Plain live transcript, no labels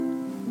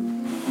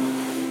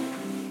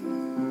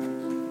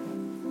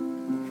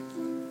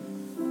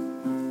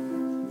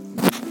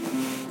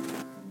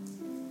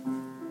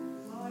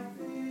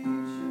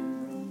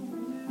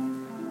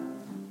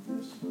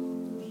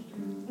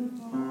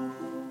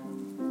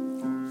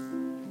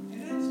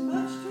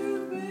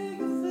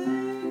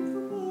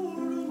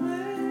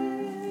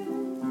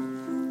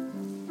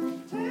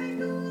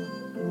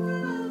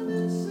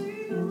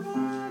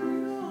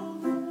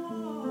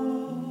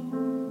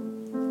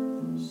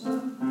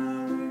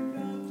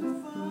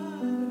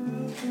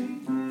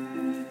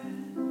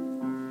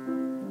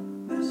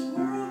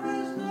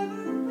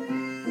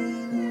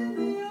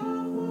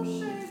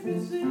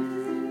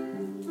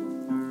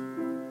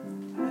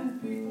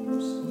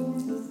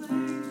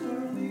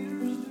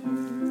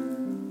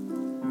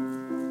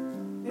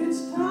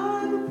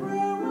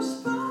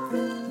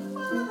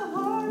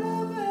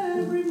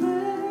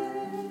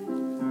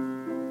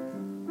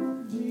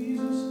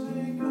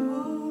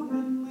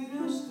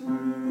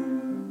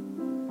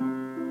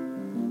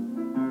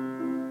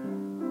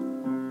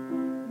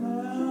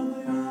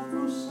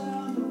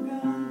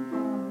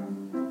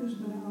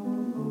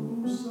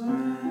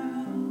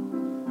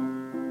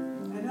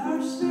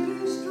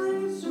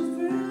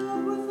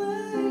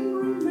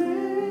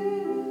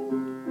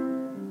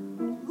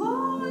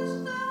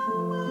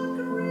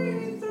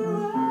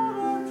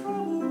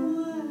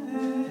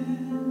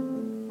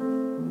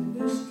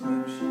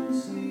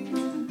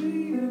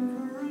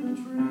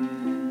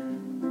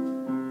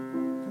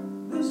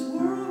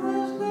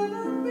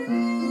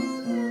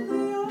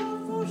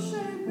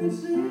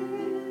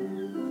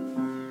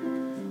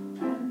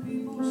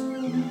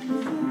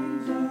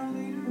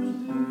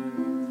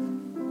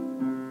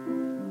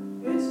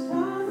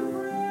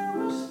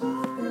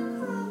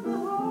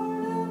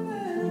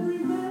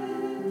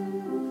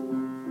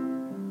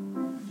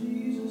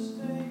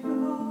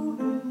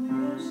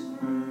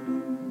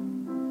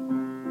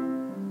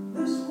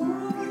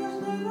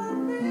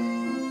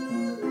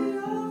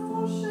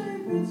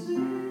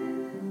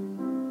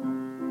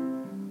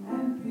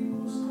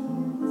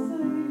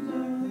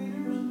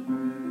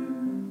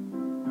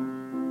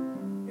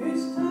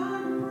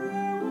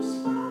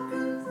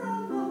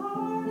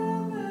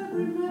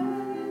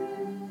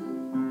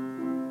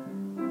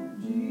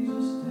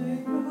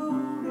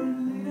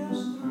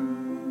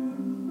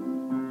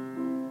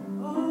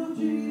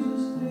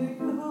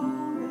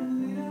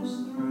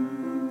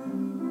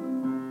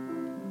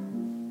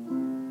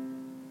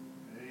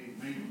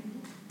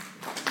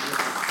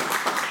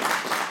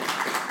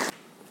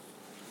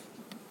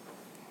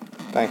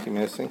Thank you,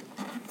 Missy.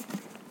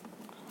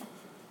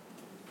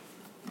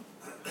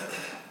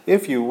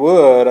 If you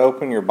would,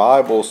 open your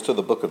Bibles to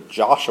the book of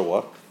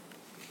Joshua,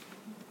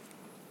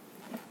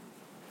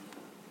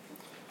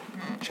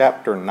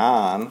 chapter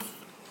 9.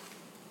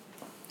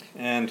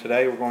 And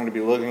today we're going to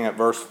be looking at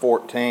verse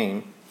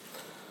 14.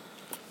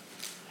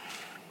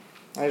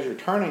 As you're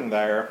turning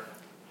there,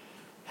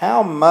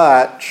 how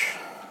much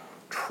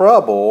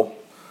trouble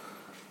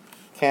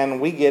can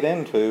we get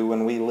into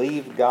when we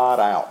leave God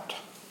out?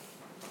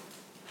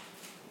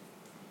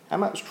 How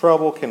much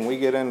trouble can we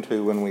get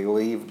into when we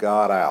leave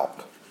God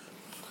out?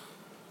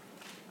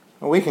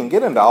 We can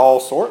get into all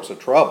sorts of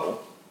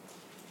trouble.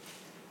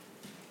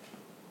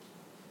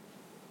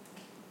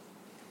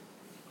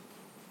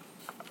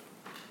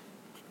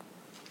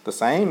 The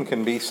same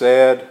can be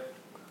said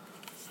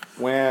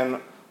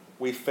when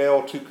we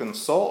fail to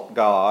consult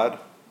God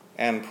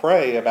and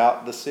pray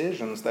about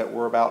decisions that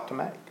we're about to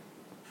make.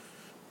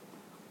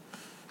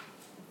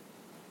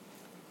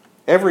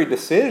 Every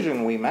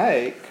decision we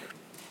make,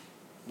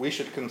 we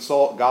should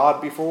consult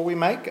God before we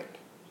make it.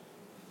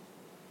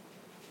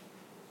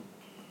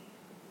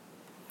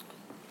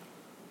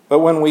 But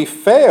when we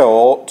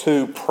fail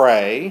to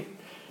pray,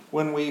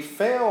 when we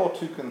fail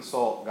to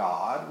consult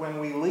God,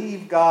 when we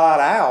leave God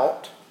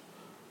out,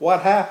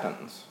 what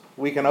happens?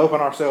 We can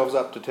open ourselves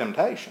up to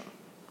temptation.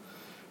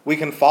 We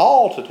can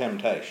fall to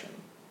temptation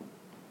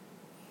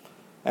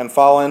and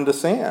fall into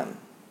sin.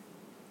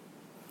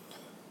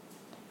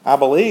 I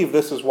believe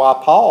this is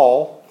why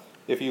Paul,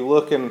 if you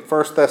look in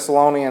 1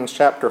 Thessalonians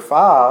chapter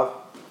 5,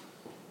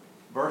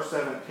 verse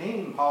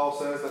 17, Paul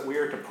says that we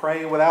are to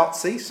pray without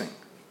ceasing.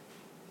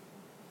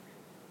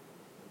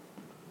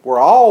 We're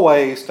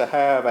always to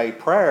have a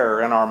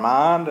prayer in our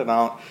mind and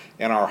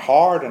in our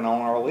heart and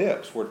on our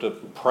lips. We're to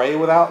pray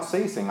without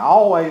ceasing,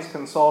 always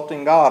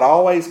consulting God,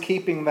 always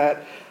keeping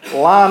that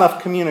line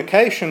of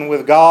communication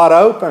with God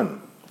open.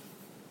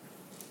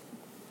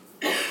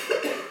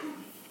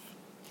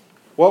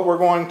 What we're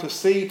going to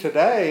see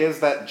today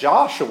is that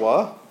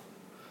Joshua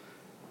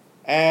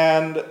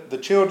and the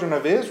children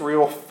of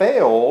Israel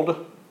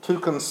failed to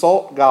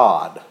consult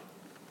God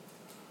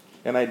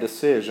in a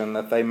decision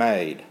that they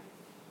made.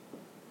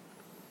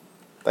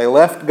 They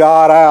left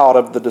God out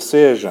of the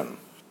decision.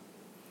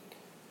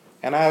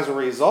 And as a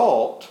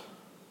result,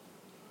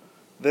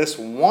 this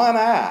one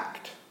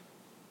act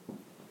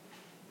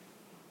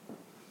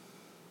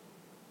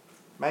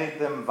made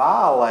them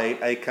violate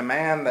a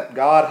command that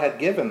God had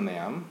given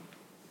them.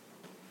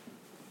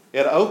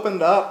 It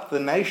opened up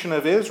the nation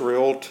of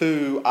Israel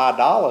to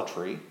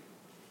idolatry,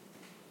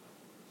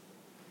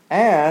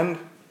 and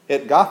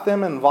it got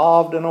them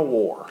involved in a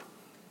war.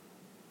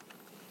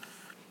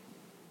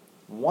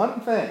 One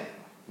thing,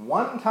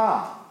 one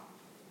time,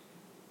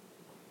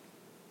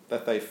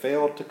 that they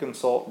failed to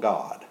consult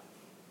God,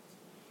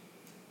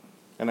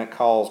 and it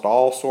caused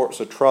all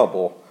sorts of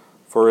trouble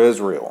for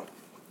Israel.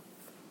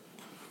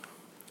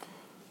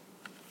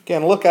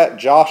 Again, look at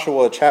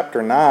Joshua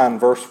chapter 9,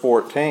 verse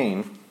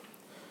 14.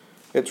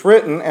 It's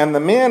written, "And the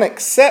men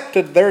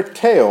accepted their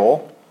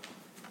tale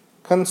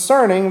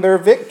concerning their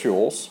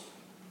victuals,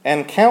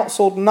 and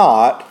counseled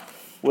not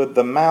with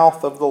the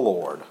mouth of the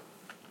Lord."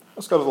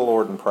 Let's go to the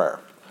Lord in prayer.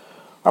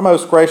 Our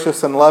most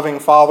gracious and loving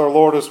Father,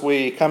 Lord, as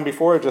we come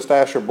before you, just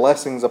ask your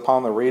blessings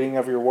upon the reading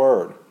of your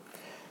word.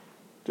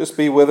 Just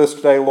be with us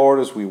today, Lord,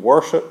 as we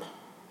worship.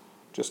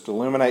 Just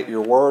illuminate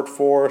your word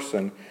for us,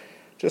 and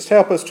just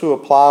help us to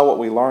apply what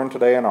we learned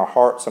today in our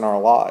hearts and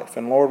our life.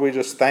 And Lord, we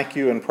just thank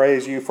you and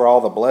praise you for all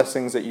the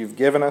blessings that you've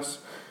given us,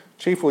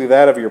 chiefly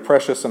that of your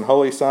precious and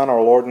holy Son, our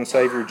Lord and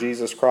Savior,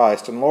 Jesus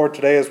Christ. And Lord,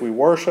 today as we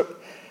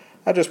worship,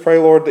 I just pray,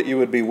 Lord, that you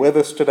would be with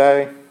us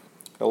today,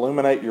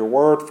 illuminate your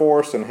word for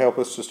us, and help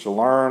us just to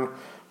learn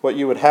what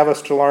you would have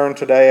us to learn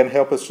today, and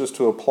help us just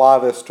to apply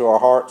this to our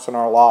hearts and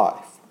our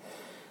life.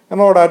 And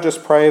Lord, I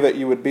just pray that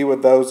you would be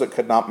with those that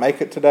could not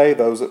make it today,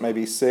 those that may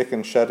be sick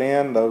and shut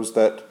in, those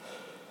that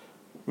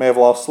may have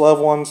lost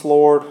loved ones,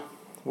 Lord.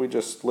 We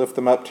just lift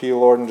them up to you,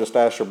 Lord, and just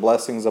ask your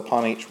blessings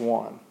upon each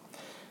one.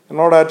 And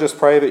Lord, I just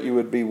pray that you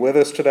would be with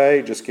us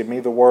today. Just give me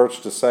the words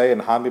to say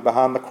and hide me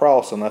behind the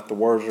cross, and let the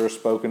words that are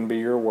spoken be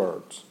your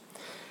words.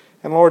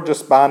 And Lord,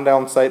 just bind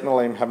down Satan and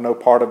let him have no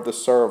part of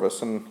this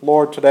service. And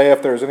Lord, today,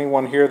 if there's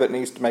anyone here that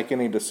needs to make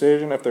any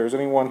decision, if there's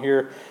anyone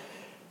here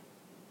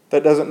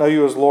that doesn't know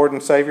you as Lord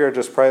and Savior, I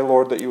just pray,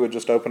 Lord, that you would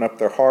just open up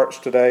their hearts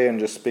today and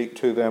just speak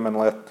to them and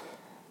let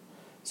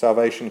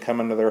salvation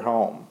come into their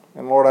home.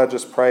 And Lord, I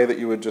just pray that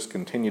you would just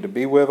continue to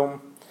be with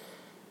them,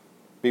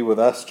 be with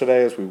us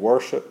today as we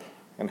worship,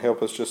 and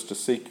help us just to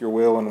seek your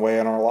will and way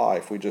in our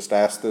life. We just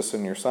ask this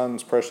in your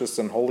Son's precious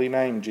and holy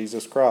name,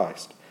 Jesus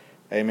Christ.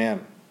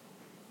 Amen.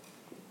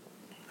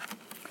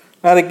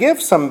 Now, to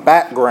give some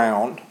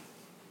background,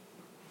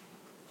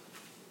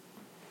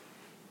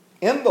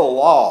 in the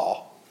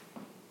law,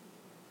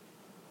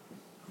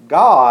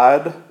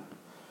 God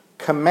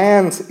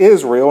commands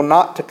Israel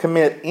not to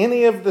commit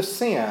any of the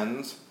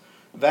sins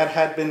that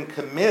had been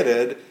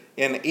committed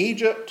in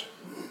Egypt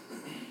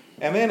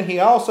And then he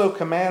also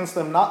commands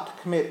them not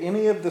to commit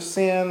any of the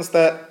sins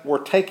that were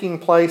taking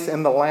place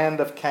in the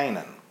land of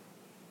Canaan,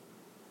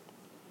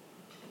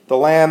 the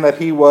land that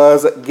he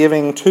was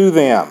giving to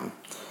them.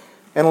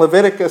 In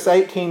Leviticus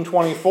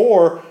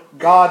 18:24,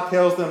 God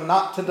tells them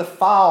not to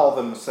defile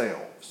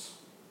themselves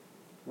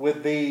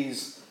with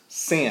these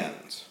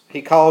sins.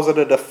 He calls it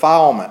a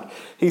defilement.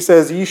 He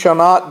says, "Ye shall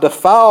not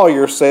defile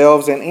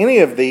yourselves in any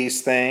of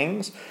these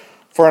things,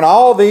 for in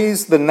all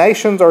these the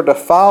nations are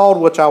defiled,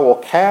 which I will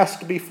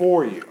cast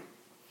before you."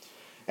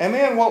 And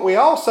then what we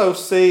also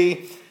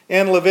see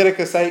in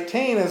Leviticus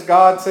 18 is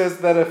God says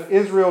that if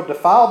Israel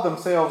defiled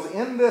themselves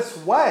in this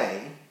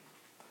way,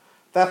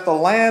 that the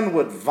land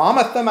would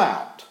vomit them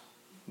out,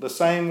 the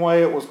same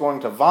way it was going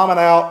to vomit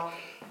out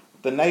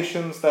the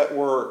nations that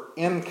were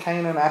in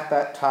Canaan at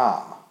that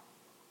time.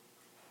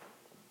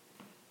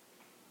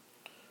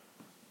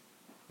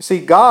 You see,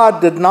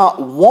 God did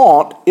not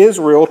want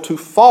Israel to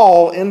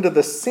fall into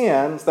the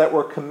sins that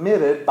were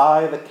committed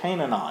by the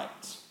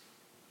Canaanites,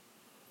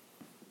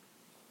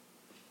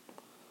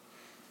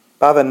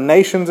 by the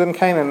nations in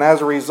Canaan. As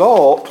a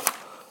result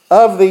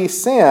of these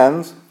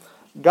sins,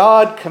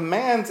 God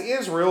commands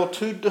Israel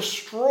to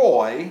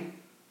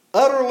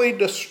utterly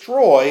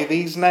destroy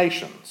these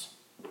nations,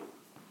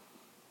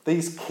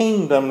 these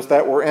kingdoms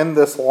that were in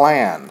this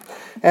land.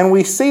 And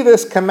we see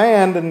this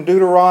command in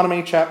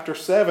Deuteronomy chapter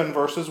 7,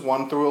 verses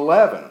 1 through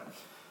 11.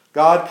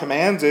 God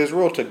commands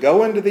Israel to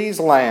go into these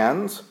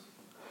lands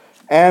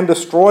and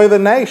destroy the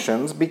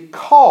nations,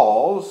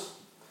 because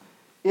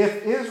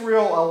if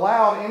Israel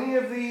allowed any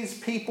of these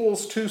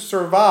peoples to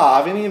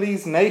survive, any of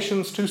these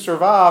nations to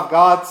survive,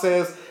 God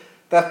says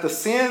that the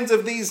sins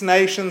of these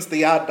nations,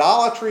 the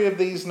idolatry of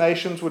these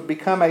nations, would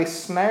become a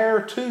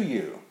snare to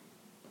you.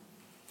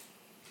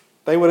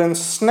 They would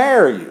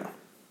ensnare you.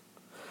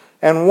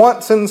 And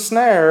once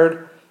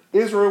ensnared,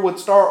 Israel would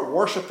start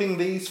worshiping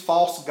these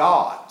false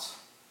gods.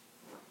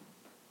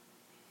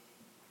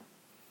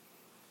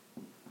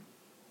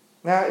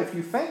 Now, if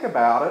you think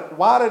about it,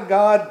 why did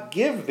God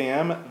give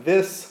them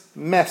this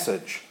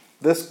message,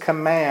 this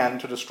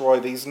command to destroy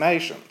these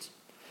nations?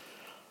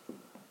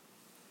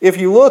 If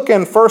you look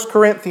in 1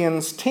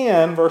 Corinthians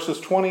 10,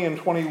 verses 20 and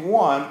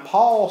 21,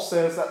 Paul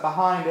says that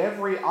behind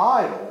every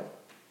idol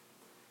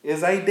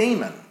is a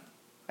demon,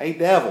 a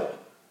devil.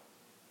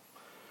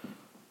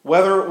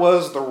 Whether it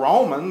was the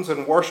Romans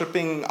and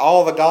worshiping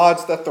all the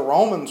gods that the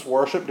Romans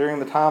worshiped during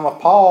the time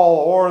of Paul,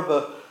 or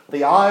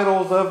the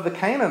idols of the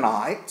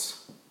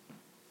Canaanites,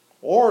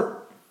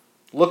 or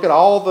look at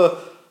all the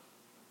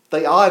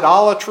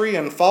idolatry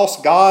and false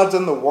gods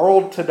in the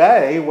world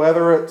today,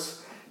 whether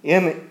it's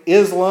in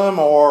Islam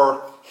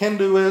or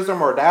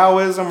Hinduism or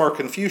Taoism or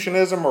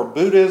Confucianism or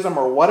Buddhism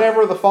or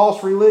whatever the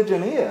false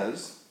religion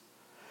is,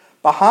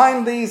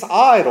 behind these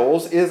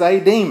idols is a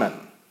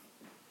demon.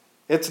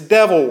 It's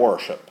devil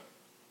worship.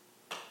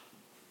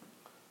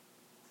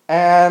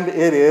 And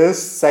it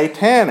is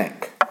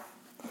satanic.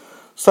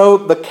 So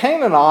the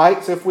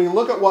Canaanites, if we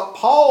look at what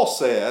Paul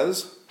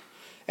says,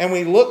 and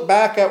we look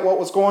back at what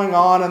was going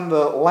on in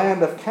the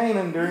land of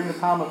Canaan during the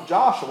time of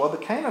Joshua, the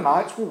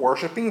Canaanites were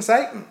worshiping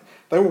Satan.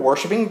 They were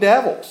worshiping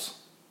devils.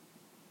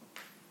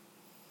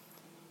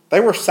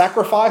 They were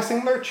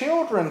sacrificing their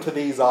children to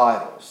these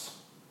idols.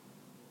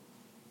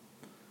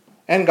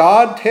 And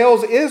God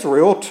tells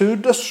Israel to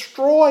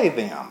destroy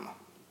them.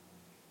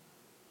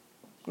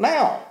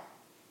 Now,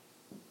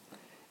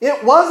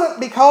 it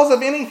wasn't because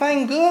of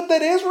anything good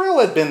that Israel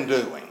had been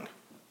doing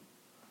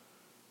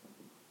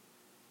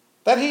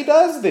that he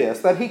does this,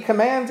 that he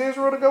commands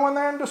Israel to go in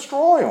there and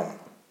destroy them.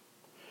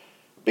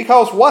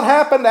 Because what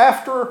happened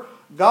after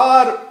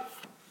God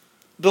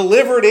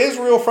delivered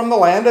Israel from the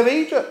land of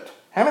Egypt?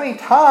 How many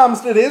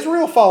times did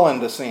Israel fall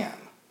into sin?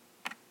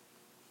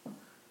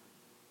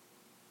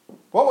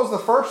 What was the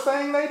first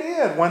thing they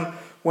did?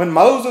 When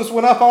Moses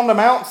went up onto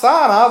Mount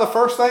Sinai, the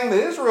first thing that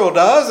Israel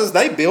does is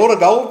they build a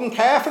golden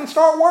calf and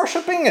start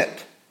worshiping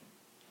it.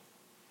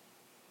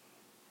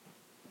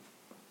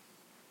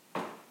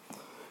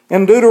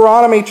 In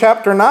Deuteronomy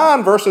chapter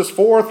 9, verses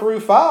 4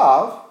 through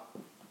 5,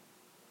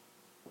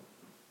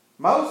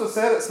 Moses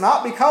said it's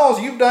not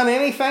because you've done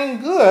anything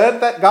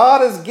good that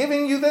God is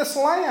giving you this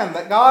land,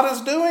 that God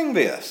is doing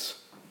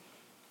this.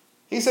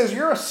 He says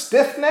you're a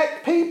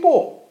stiff-necked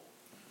people.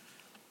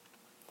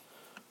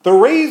 The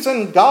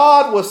reason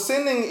God was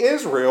sending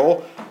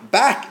Israel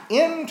back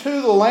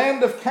into the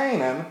land of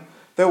Canaan,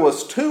 there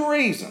was two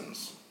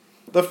reasons.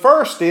 The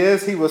first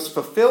is he was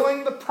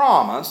fulfilling the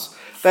promise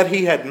that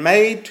he had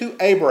made to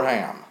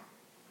Abraham.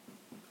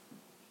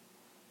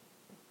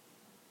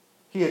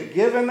 He had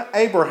given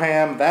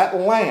Abraham that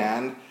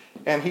land,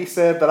 and he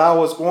said that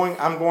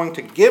I'm going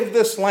to give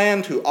this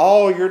land to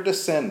all your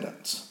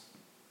descendants.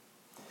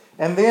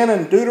 And then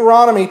in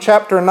Deuteronomy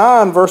chapter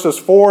 9, verses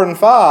 4 and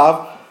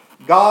 5,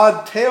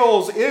 God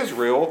tells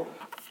Israel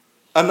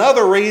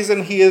another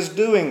reason he is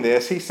doing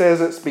this. He says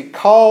it's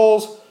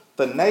because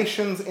the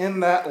nations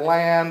in that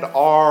land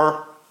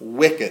are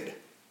wicked,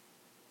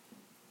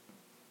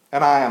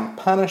 and I am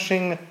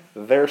punishing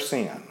their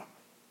sin.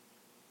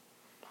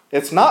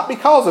 It's not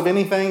because of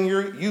anything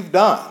you've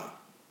done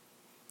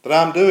that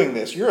I'm doing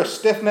this. You're a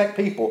stiff-necked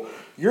people.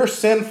 You're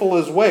sinful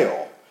as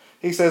well.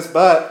 He says,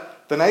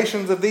 but the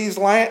nations of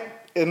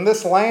in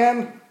this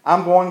land,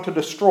 I'm going to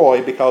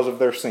destroy because of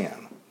their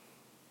sin.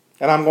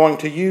 And I'm going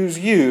to use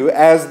you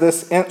as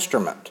this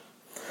instrument.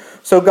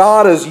 So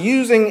God is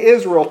using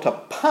Israel to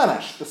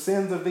punish the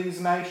sins of these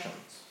nations.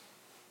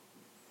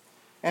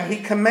 And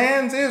he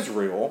commands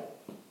Israel,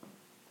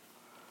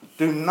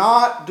 do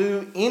not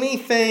do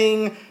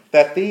anything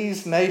that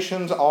these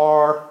nations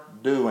are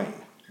doing.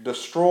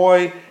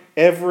 Destroy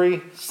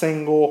every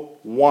single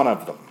one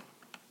of them,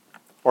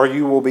 or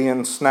you will be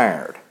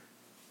ensnared.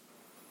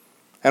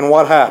 And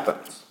what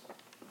happens?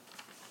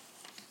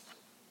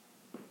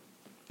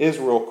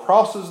 Israel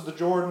crosses the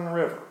Jordan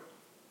River.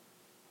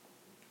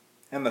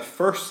 And the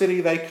first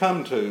city they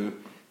come to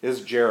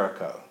is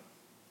Jericho.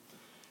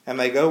 And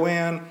they go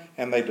in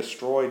and they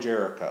destroy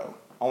Jericho.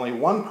 Only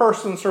one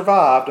person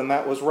survived, and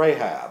that was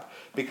Rahab,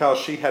 because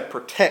she had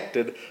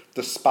protected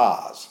the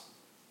spies.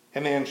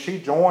 And then she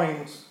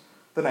joins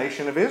the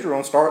nation of Israel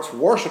and starts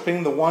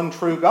worshiping the one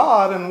true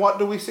God. And what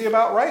do we see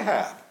about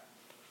Rahab?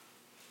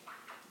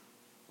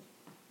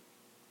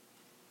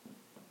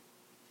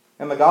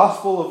 In the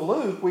Gospel of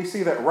Luke, we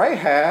see that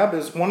Rahab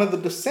is one of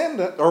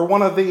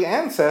the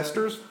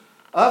ancestors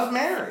of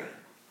Mary.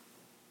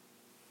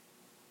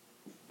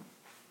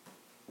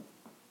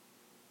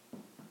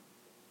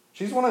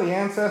 She's one of the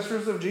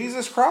ancestors of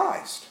Jesus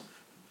Christ.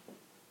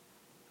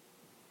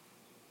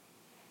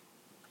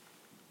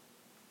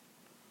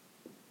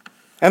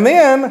 And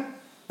then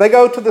they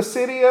go to the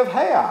city of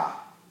Hai,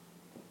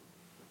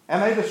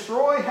 and they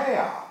destroy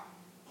Hai.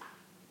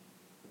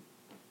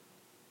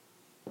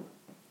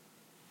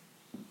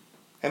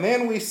 And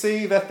then we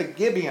see that the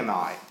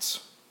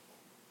Gibeonites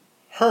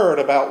heard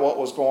about what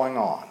was going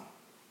on.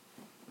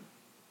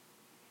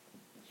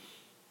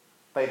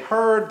 They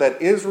heard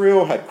that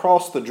Israel had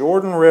crossed the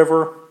Jordan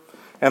River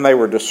and they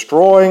were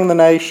destroying the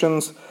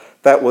nations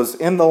that was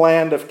in the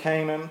land of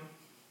Canaan,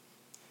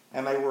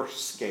 and they were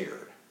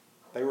scared.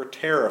 They were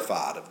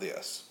terrified of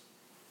this.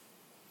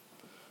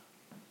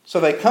 So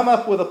they come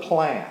up with a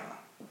plan.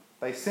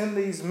 They send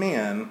these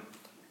men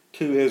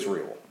to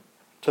Israel,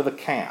 to the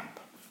camp.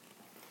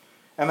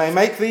 And they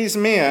make these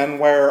men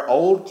wear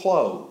old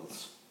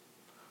clothes,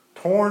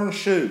 torn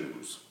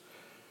shoes,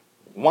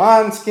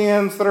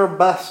 wineskins that are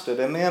busted,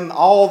 and then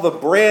all the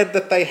bread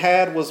that they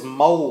had was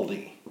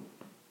moldy.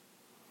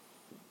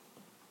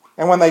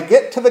 And when they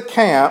get to the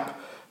camp,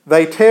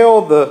 they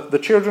tell the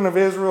children of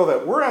Israel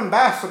that we're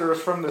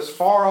ambassadors from this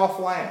far-off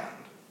land.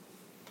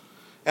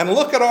 And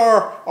look at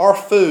our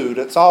food.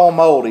 It's all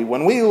moldy.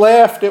 When we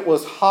left, it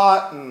was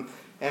hot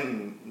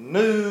and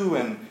new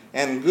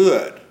and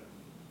good.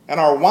 And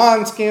our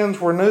wineskins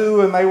were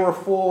new and they were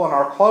full, and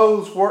our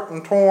clothes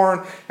weren't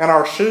torn, and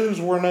our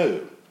shoes were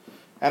new.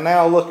 And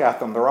now look at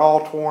them. They're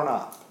all torn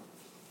up.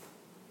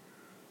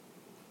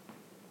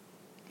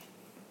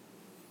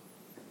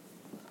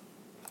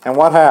 And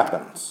what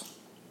happens?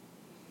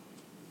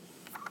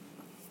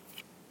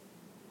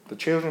 The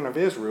children of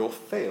Israel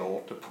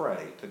fail to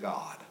pray to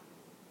God.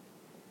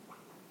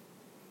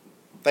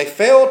 They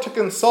failed to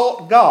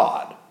consult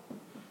God.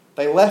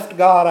 They left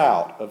God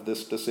out of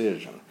this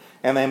decision.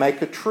 And they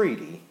make a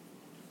treaty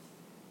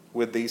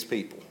with these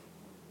people.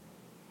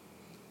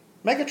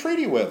 Make a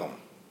treaty with them.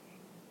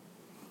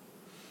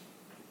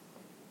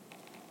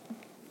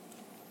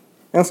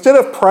 Instead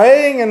of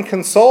praying and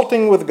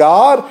consulting with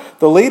God,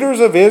 the leaders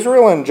of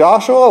Israel and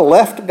Joshua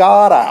left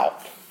God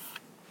out.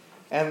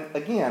 And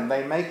again,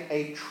 they make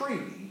a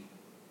treaty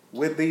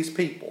with these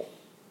people.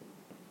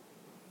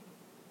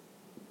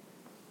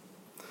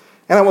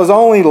 And it was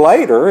only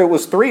later, it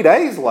was 3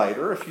 days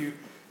later,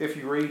 if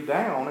you read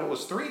down, it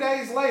was 3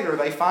 days later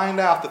they find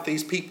out that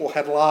these people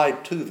had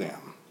lied to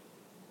them.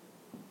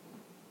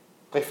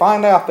 They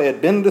find out they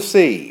had been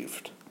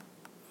deceived.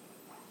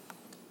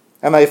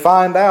 And they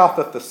find out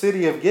that the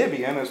city of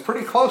Gibeon is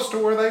pretty close to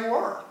where they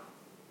were.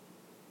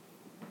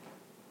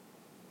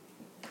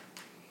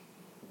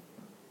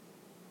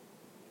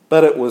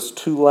 But it was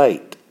too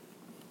late,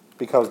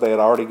 because they had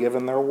already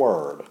given their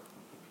word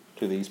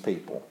to these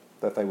people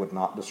that they would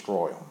not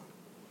destroy them.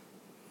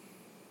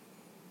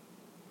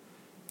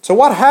 So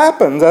what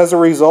happens as a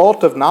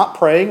result of not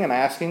praying and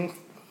asking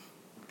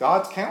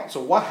God's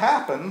counsel? What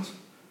happens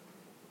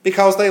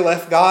because they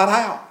left God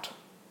out?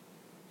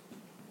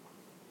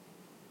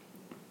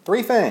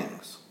 3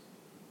 things.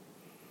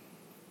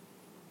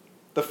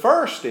 The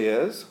first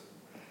is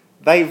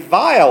they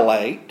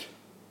violate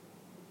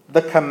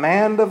the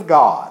command of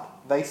God.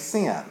 They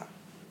sin.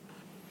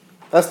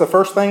 That's the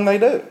first thing they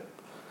do.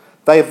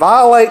 They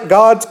violate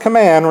God's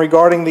command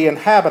regarding the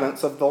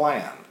inhabitants of the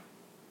land.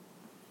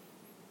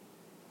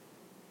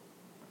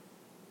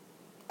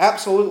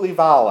 Absolutely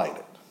violate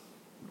it.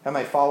 And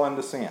they fall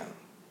into sin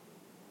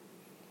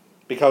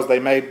because they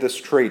made this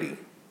treaty.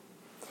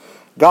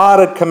 God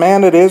had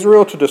commanded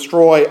Israel to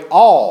destroy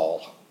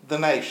all the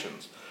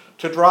nations,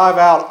 to drive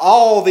out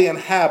all the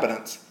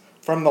inhabitants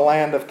from the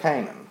land of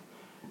Canaan.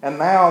 And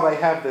now they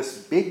have this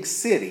big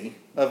city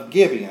of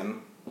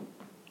Gibeon,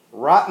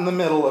 right in the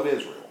middle of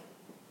Israel,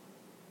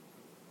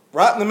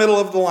 right in the middle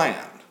of the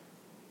land,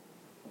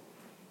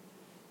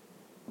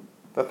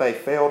 that they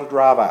failed to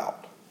drive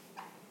out,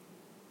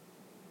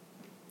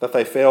 that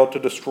they failed to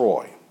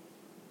destroy.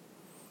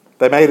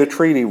 They made a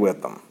treaty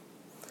with them.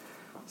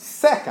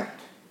 Second,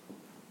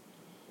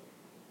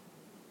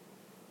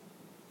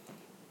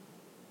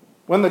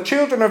 when the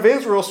children of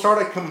Israel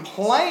started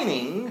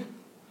complaining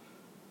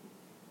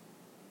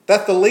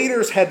that the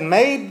leaders had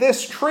made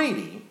this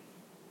treaty,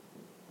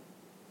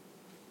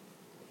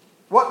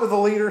 what do the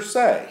leaders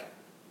say?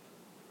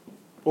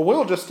 Well,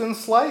 we'll just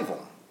enslave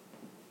them.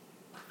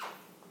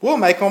 We'll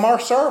make them our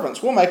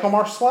servants. We'll make them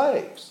our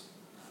slaves.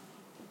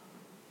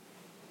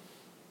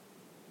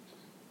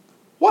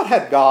 What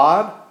had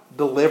God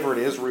delivered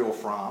Israel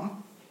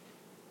from?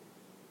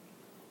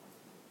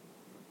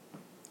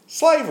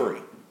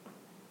 Slavery.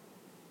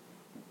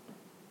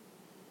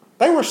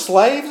 They were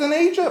slaves in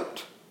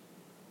Egypt.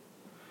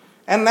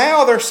 And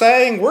now they're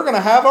saying, we're going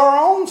to have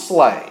our own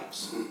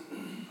slaves.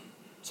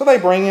 So they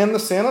bring in the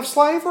sin of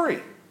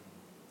slavery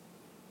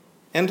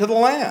into the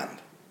land.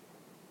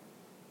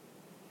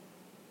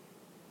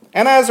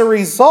 And as a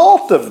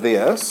result of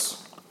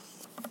this,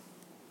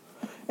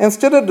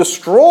 instead of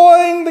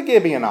destroying the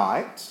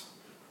Gibeonites,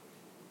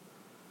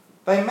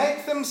 they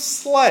make them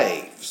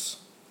slaves.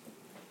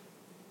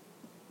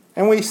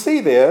 And we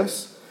see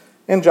this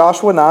in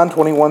Joshua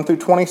 9:21 through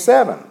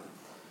 27.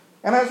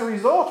 And as a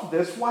result of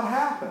this, what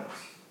happens?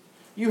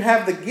 You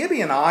have the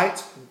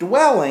Gibeonites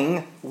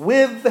dwelling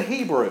with the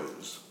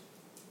Hebrews.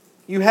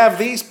 You have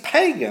these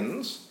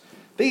pagans,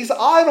 these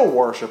idol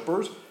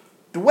worshippers,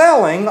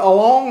 dwelling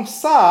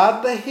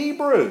alongside the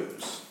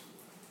Hebrews,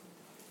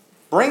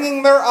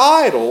 bringing their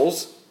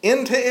idols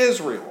into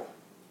Israel.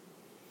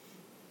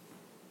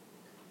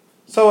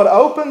 So it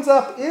opens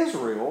up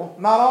Israel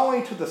not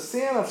only to the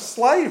sin of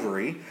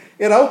slavery,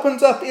 it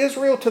opens up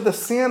Israel to the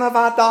sin of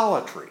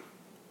idolatry.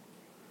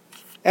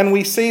 And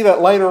we see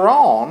that later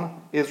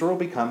on, Israel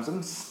becomes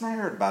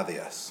ensnared by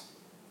this.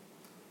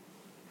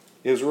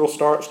 Israel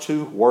starts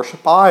to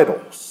worship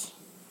idols.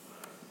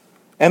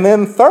 And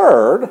then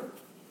third,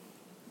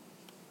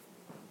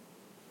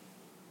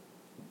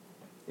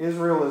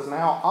 Israel is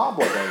now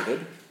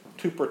obligated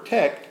to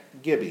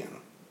protect Gibeon.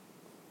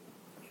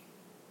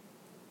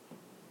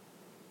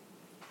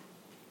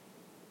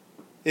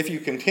 If you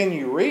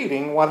continue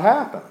reading, what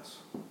happens?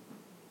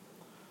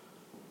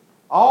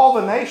 All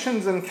the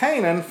nations in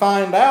Canaan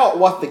find out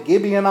what the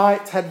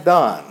Gibeonites had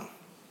done.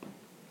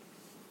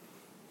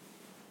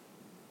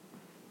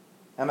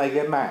 And they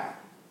get mad.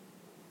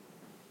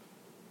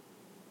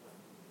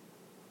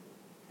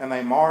 And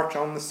they march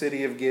on the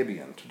city of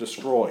Gibeon to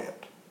destroy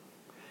it.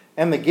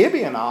 And the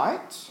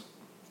Gibeonites,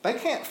 they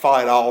can't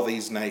fight all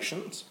these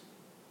nations.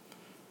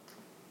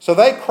 So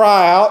they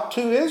cry out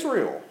to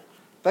Israel.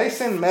 They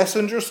send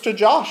messengers to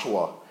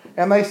Joshua.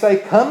 And they say,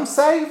 come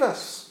save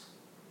us.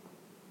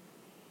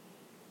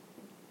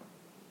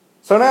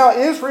 So now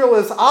Israel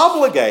is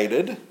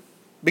obligated,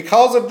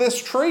 because of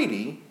this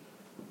treaty,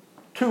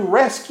 to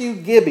rescue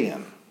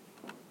Gibeon.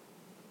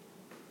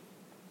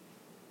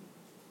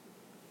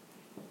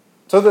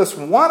 So this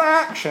one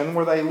action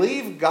where they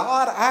leave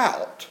God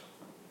out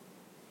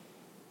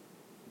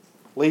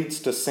leads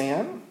to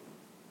sin,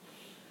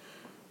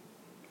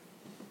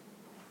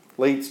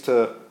 leads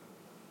to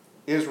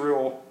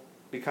Israel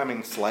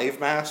becoming slave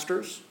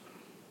masters,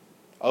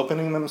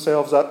 opening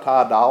themselves up to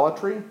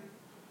idolatry,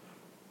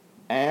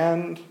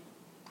 and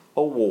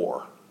a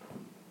war.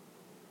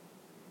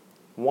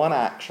 One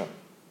action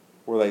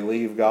where they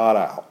leave God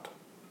out.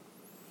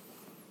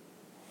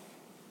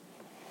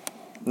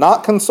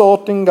 Not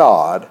consulting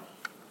God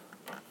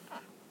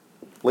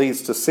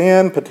leads to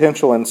sin,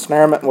 potential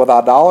ensnarement with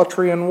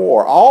idolatry, and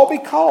war, all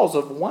because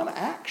of one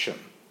action.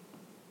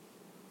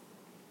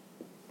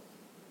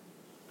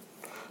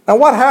 Now,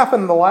 what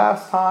happened the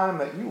last time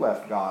that you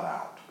left God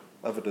out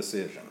of a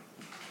decision?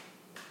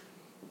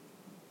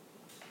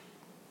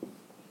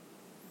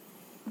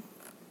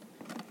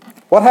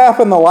 What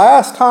happened the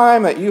last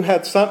time that you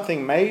had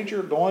something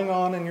major going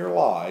on in your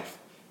life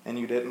and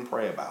you didn't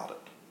pray about it?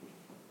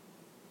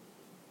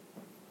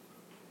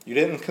 You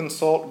didn't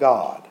consult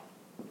God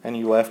and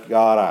you left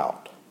God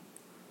out.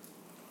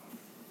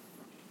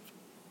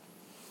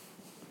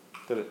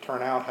 Did it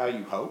turn out how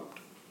you hoped?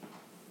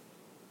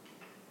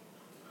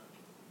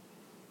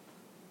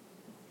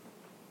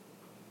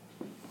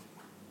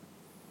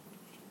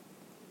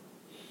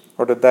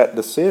 Or did that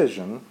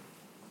decision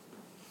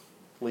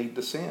lead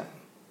to sin?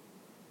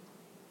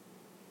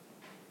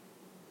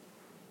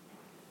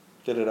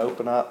 Did it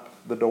open up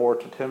the door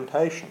to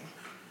temptation?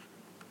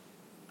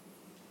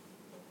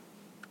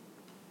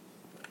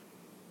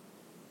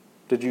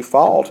 Did you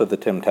fall to the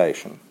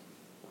temptation?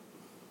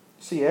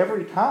 See,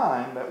 every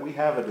time that we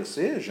have a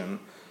decision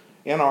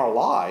in our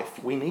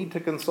life, we need to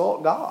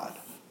consult God.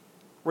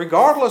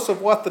 Regardless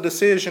of what the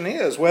decision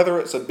is, whether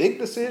it's a big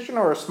decision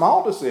or a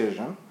small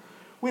decision,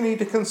 we need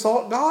to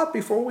consult God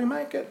before we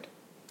make it.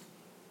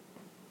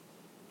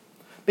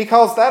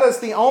 Because that is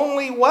the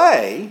only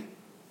way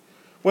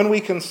When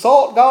we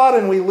consult God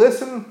and we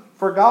listen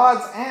for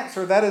God's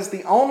answer, that is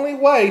the only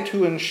way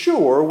to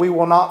ensure we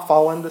will not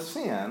fall into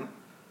sin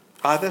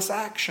by this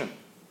action.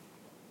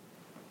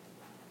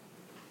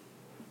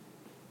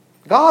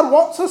 God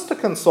wants us to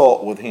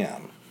consult with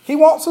Him. He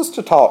wants us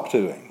to talk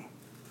to Him.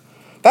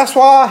 That's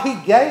why He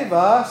gave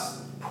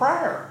us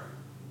prayer.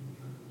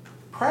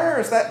 Prayer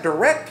is that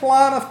direct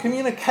line of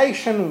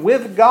communication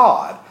with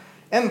God.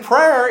 And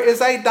prayer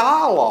is a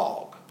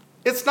dialogue.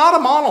 It's not a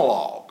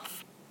monologue.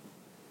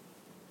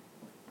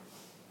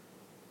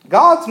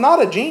 God's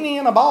not a genie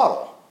in a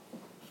bottle.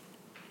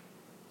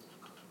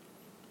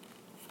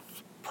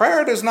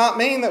 Prayer does not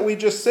mean that we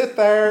just sit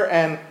there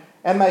and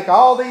make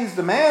all these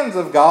demands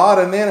of God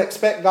and then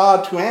expect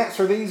God to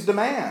answer these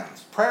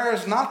demands. Prayer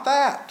is not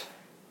that.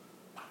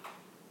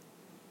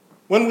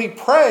 When we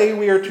pray,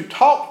 we are to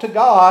talk to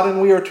God and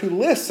we are to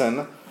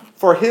listen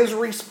for His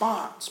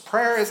response.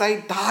 Prayer is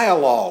a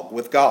dialogue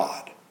with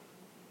God,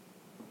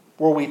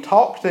 where we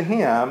talk to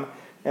Him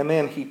and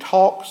then He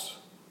talks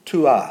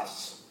to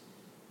us.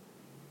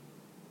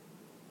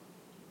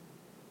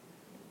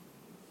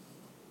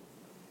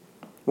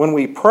 When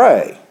we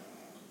pray,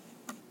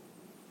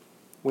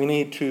 we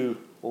need to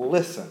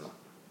listen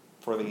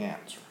for the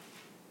answer.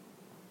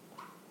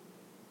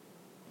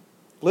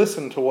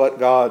 Listen to what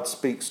God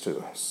speaks to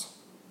us.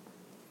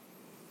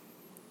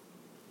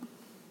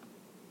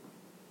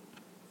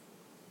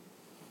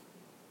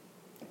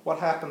 What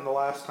happened the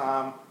last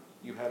time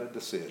you had a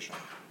decision?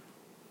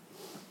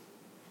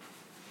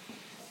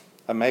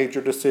 A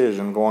major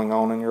decision going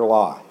on in your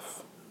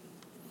life.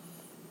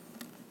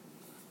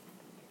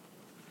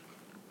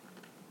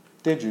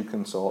 Did you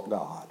consult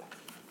God?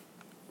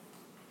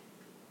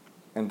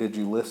 And did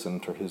you listen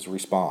to His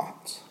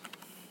response?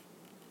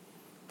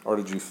 Or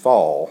did you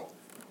fall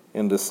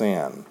into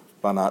sin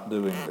by not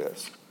doing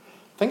this?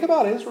 Think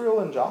about Israel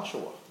and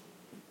Joshua.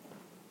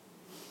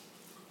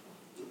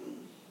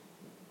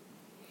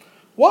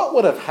 What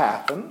would have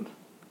happened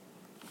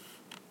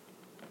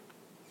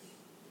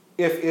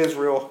if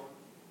Israel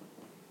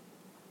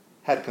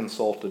had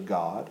consulted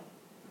God?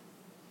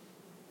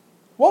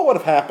 What would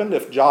have happened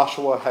if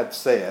Joshua had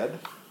said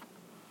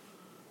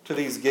to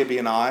these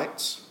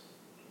Gibeonites,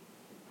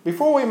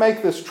 before we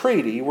make this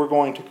treaty, we're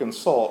going to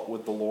consult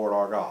with the Lord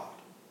our God?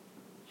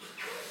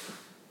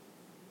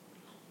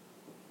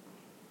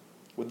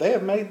 Would they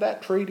have made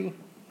that treaty?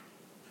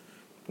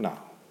 No.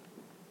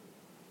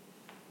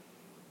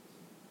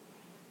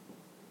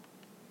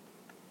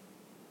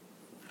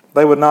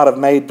 They would not have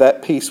made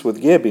that peace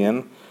with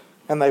Gibeon,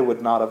 and they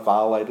would not have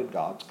violated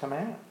God's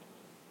command.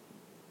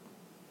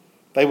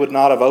 They would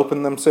not have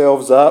opened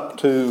themselves up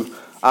to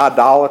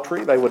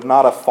idolatry. They would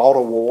not have fought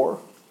a war.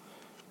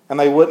 And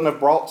they wouldn't have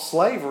brought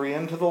slavery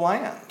into the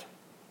land.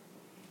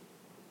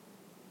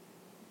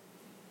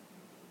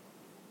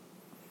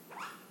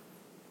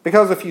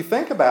 Because if you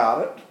think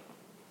about it,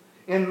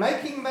 in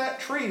making that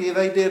treaty,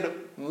 they did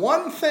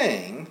one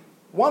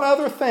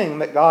other thing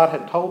that God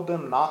had told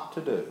them not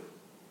to do.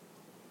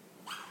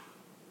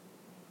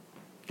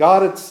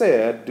 God had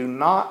said, do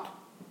not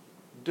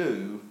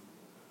do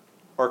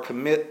or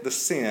commit the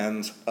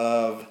sins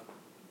of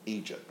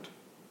Egypt.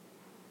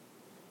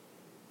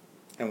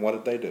 And what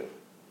did they do?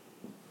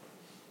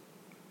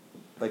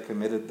 They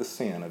committed the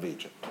sin of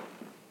Egypt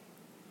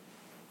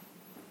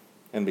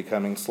in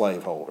becoming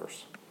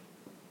slaveholders.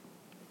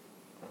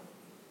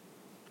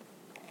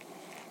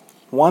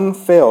 One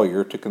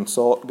failure to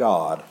consult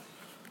God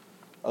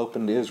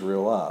opened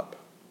Israel up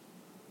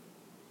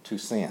to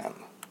sin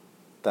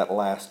that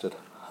lasted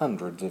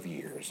hundreds of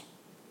years.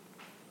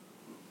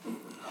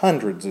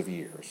 Hundreds of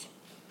years.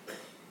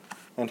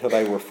 Until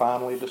they were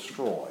finally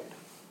destroyed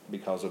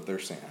because of their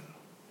sin.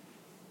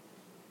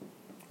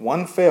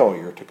 One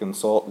failure to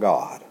consult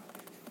God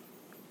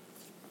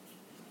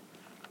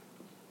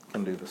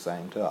can do the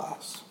same to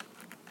us.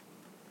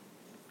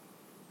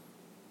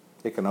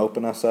 It can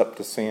open us up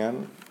to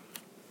sin.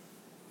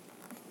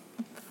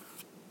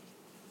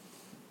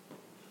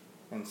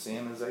 And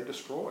sin is a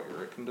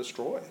destroyer. It can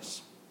destroy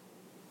us.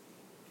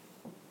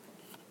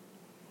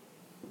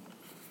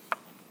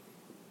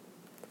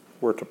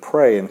 We're to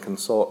pray and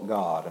consult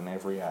God in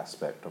every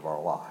aspect of our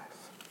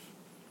life.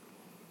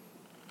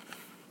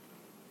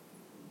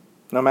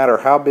 No matter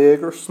how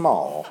big or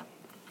small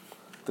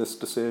this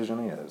decision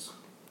is,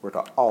 we're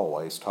to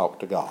always talk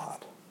to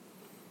God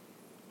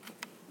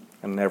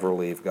and never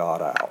leave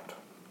God out.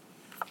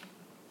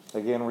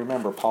 Again,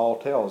 remember, Paul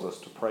tells us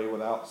to pray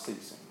without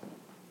ceasing.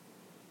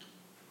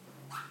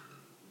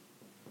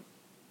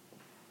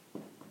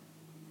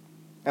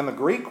 And the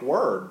Greek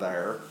word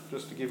there,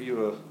 just to give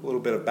you a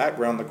little bit of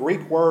background, the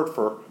Greek word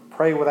for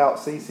pray without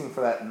ceasing,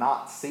 for that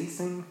not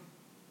ceasing,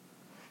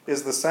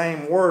 is the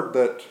same word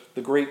that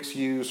the Greeks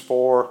use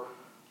for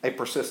a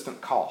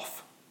persistent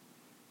cough,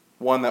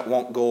 one that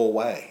won't go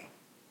away.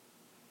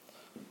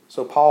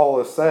 So Paul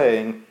is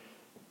saying,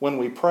 when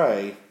we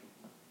pray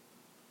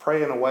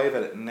in a way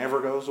that it never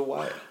goes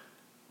away,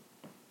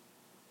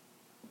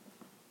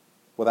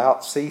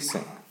 without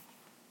ceasing,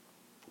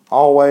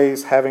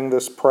 always having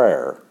this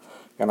prayer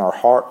in our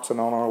hearts and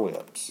on our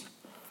lips.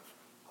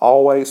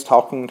 Always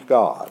talking to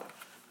God.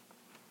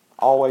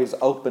 Always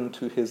open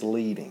to His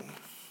leading.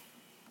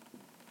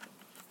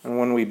 And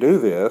when we do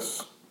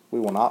this, we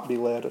will not be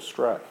led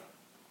astray.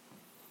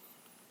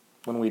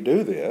 When we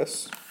do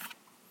this,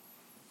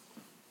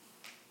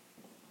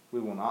 we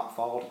will not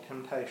fall to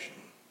temptation.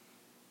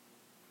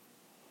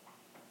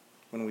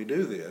 When we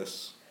do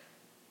this,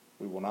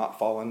 we will not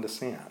fall into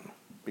sin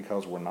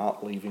because we're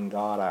not leaving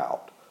God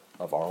out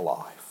of our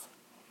life.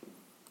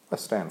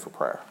 Let's stand for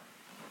prayer.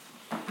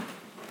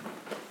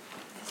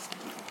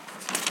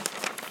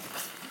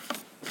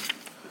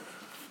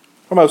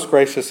 Our most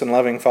gracious and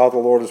loving Father,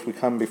 Lord, as we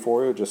come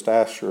before you, just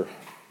ask your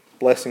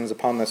blessings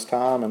upon this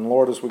time. And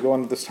Lord, as we go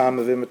into this time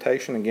of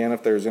invitation, again,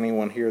 if there's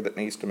anyone here that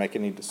needs to make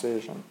any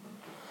decision,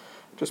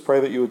 just pray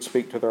that you would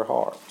speak to their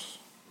hearts.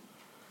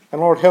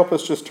 And Lord, help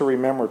us just to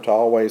remember to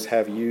always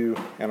have you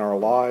in our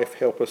life.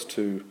 Help us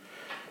to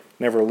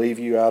never leave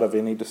you out of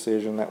any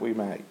decision that we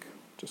make.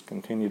 Just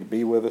continue to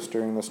be with us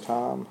during this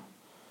time.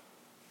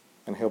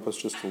 And help us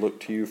just to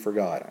look to you for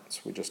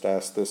guidance. We just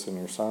ask this in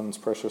your Son's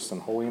precious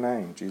and holy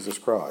name, Jesus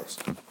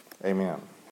Christ. Amen.